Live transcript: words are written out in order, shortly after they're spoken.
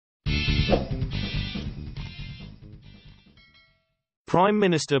Prime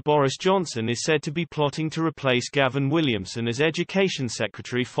Minister Boris Johnson is said to be plotting to replace Gavin Williamson as Education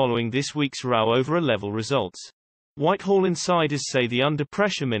Secretary following this week's row over A-level results. Whitehall insiders say the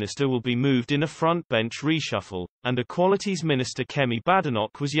under-pressure minister will be moved in a front-bench reshuffle, and Equalities Minister Kemi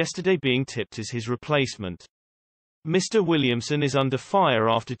Badenoch was yesterday being tipped as his replacement. Mr. Williamson is under fire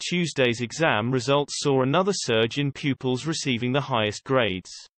after Tuesday's exam results saw another surge in pupils receiving the highest grades.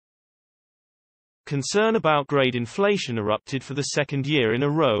 Concern about grade inflation erupted for the second year in a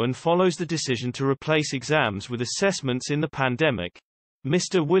row and follows the decision to replace exams with assessments in the pandemic.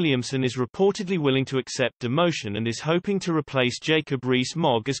 Mr. Williamson is reportedly willing to accept demotion and is hoping to replace Jacob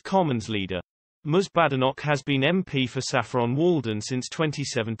Rees-Mogg as Commons leader. Ms. Badenoch has been MP for Saffron Walden since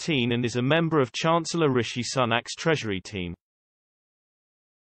 2017 and is a member of Chancellor Rishi Sunak's Treasury team.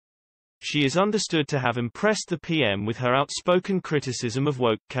 She is understood to have impressed the PM with her outspoken criticism of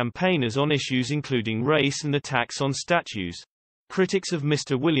woke campaigners on issues including race and attacks on statues. Critics of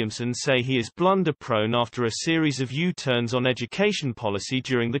Mr. Williamson say he is blunder-prone after a series of U-turns on education policy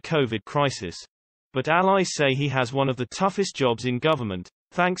during the COVID crisis. But allies say he has one of the toughest jobs in government,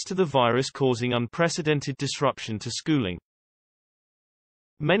 thanks to the virus causing unprecedented disruption to schooling.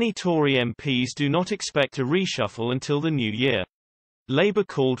 Many Tory MPs do not expect a reshuffle until the new year. Labour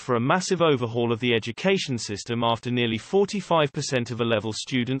called for a massive overhaul of the education system after nearly 45% of A-level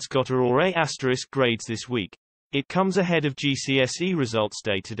students got A or A* grades this week. It comes ahead of GCSE results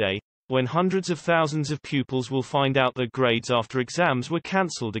day today, when hundreds of thousands of pupils will find out their grades after exams were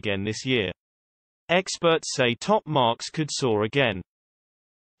cancelled again this year. Experts say top marks could soar again.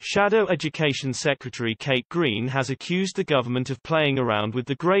 Shadow Education Secretary Kate Green has accused the government of playing around with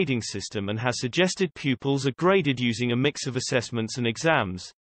the grading system and has suggested pupils are graded using a mix of assessments and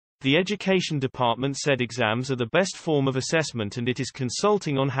exams. The Education Department said exams are the best form of assessment and it is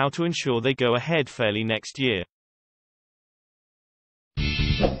consulting on how to ensure they go ahead fairly next year.